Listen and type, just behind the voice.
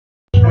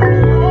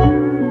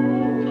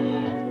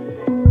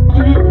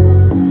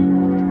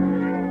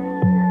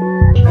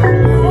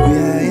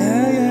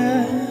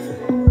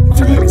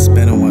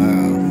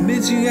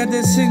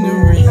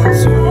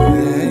Sickgnorance.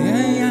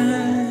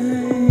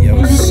 Yeah.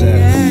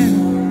 Yosef.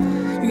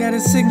 You got a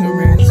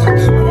Sickgnorance.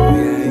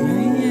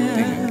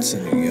 Think I'm to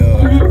New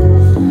York.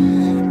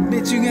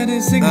 Bitch, you got a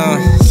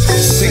Sickgnorance.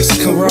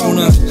 6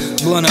 Corona,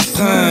 blunt a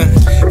pine.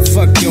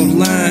 Fuck your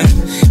line.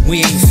 We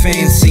ain't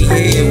fancy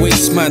here,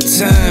 waste my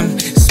time.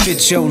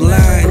 Spit your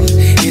line,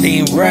 it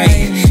ain't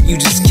right. You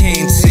just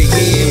can't sit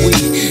here. We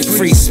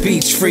free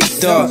speech, free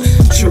thought,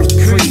 truth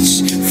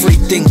preach. Free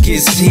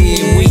thinkers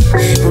here. We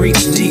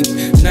reach deep,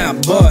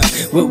 not but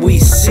what we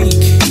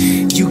seek.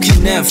 You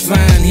cannot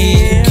find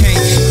here.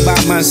 Can't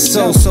buy my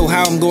soul, so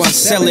how I'm gonna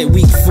sell it?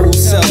 Weak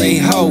fools sell a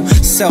hoe.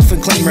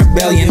 Self-acclaimed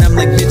rebellion. I'm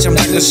like, bitch, I'm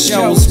like the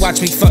shows.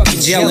 Watch me fucking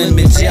gelling,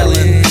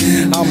 Magellan.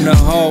 I'm the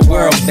whole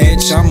world,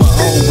 bitch. I'm a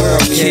whole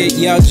world kid.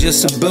 Y'all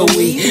just a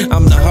buoy.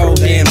 I'm the whole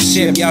damn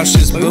ship. Y'all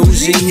just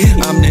bougie.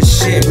 I'm the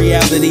shit.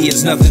 Reality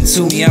is nothing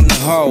to me. I'm the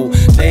whole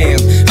damn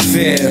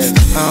fifth.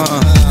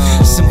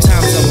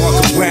 Sometimes I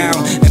walk around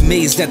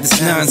amazed at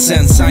this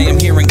nonsense I am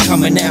hearing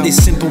coming out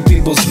these simple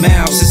people's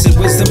mouths. Is it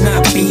wisdom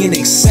not being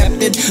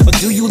accepted, or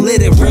do you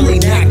literally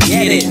not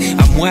get it?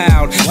 I'm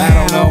wild, I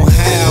don't know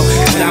how,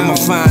 but I'ma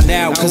find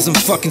out, cause I'm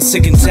fucking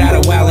sick and tired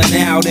of wilding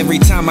out every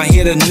time I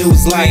hear the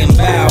news lying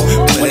about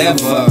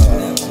whatever.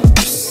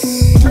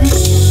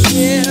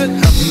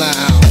 I'm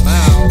out.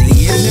 The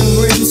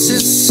ignorance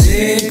is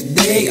sick,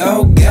 they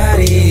all got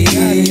it.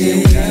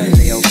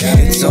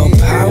 It's all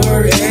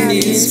power and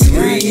it's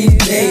greed,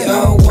 they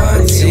all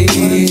want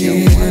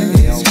it.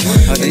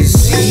 A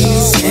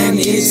disease and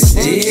it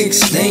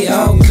sticks, they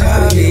all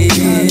caught it.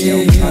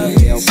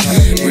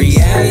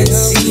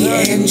 Reality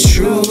and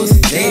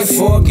truth, they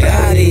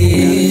forgot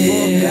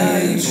it.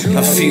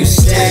 A few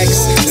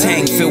stacks,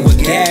 tank filled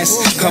with gas.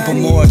 Couple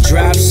more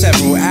drops,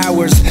 several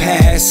hours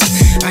pass.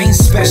 I ain't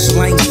special,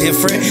 I ain't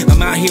different.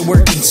 I'm out here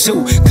working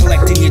too,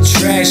 collecting your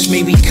trash,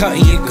 maybe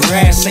cutting your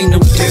grass. Ain't no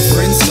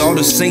difference, all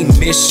the same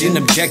mission.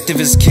 Objective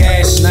is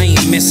cash, and I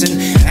ain't missing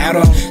out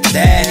on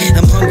that.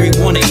 I'm hungry,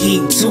 wanna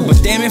eat too,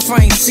 but damn if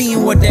I ain't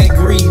seeing what that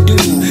greed do.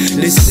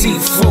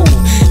 Deceitful,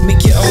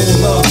 make your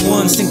own loved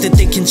ones think that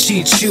they can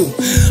cheat you.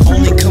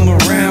 Only come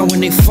around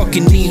when they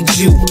fucking need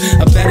you.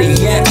 Or better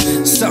yet,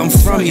 something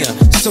from you.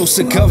 So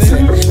sick of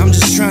it. I'm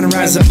just trying to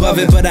rise above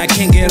it, but I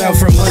can't get out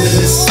from under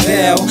this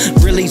spell.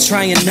 Really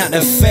trying not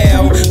to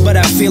fail, but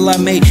I feel I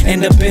may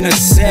end up in a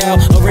cell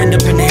or end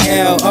up in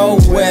hell. Oh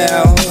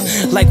well,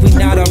 like we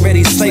not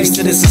already slaves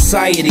to this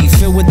society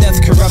filled with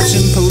death,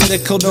 corruption,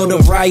 political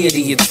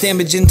notoriety. It's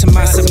damaging to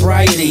my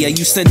sobriety. I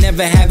used to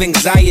never have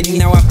anxiety,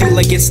 now I feel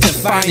like it's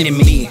defining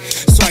me.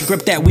 So I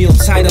grip that wheel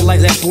tighter,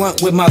 like that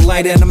blunt with my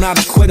lighter. And I'm not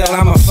a quitter,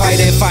 I'm a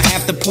fighter. If I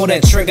have to pull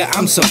that trigger,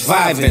 I'm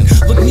surviving.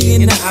 Look me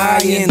in the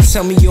eye and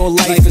tell me your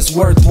life is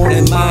worth more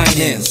than mine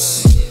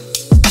is.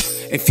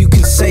 If you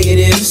can say it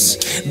is,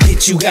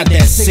 bitch, you got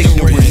that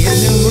Sickgnorance.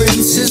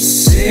 Ignorance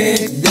is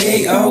sick,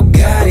 they all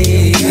got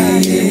it.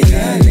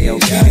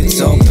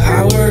 It's all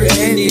power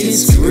and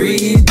it's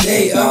greed,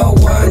 they all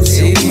want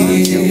it.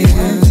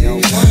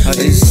 A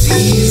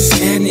disease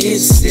and it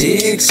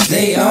sticks,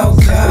 they all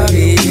caught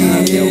it.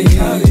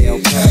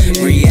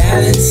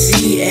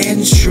 Reality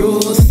and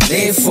truth,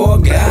 they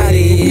forgot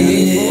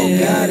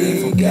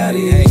it. Forgot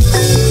it. Hey.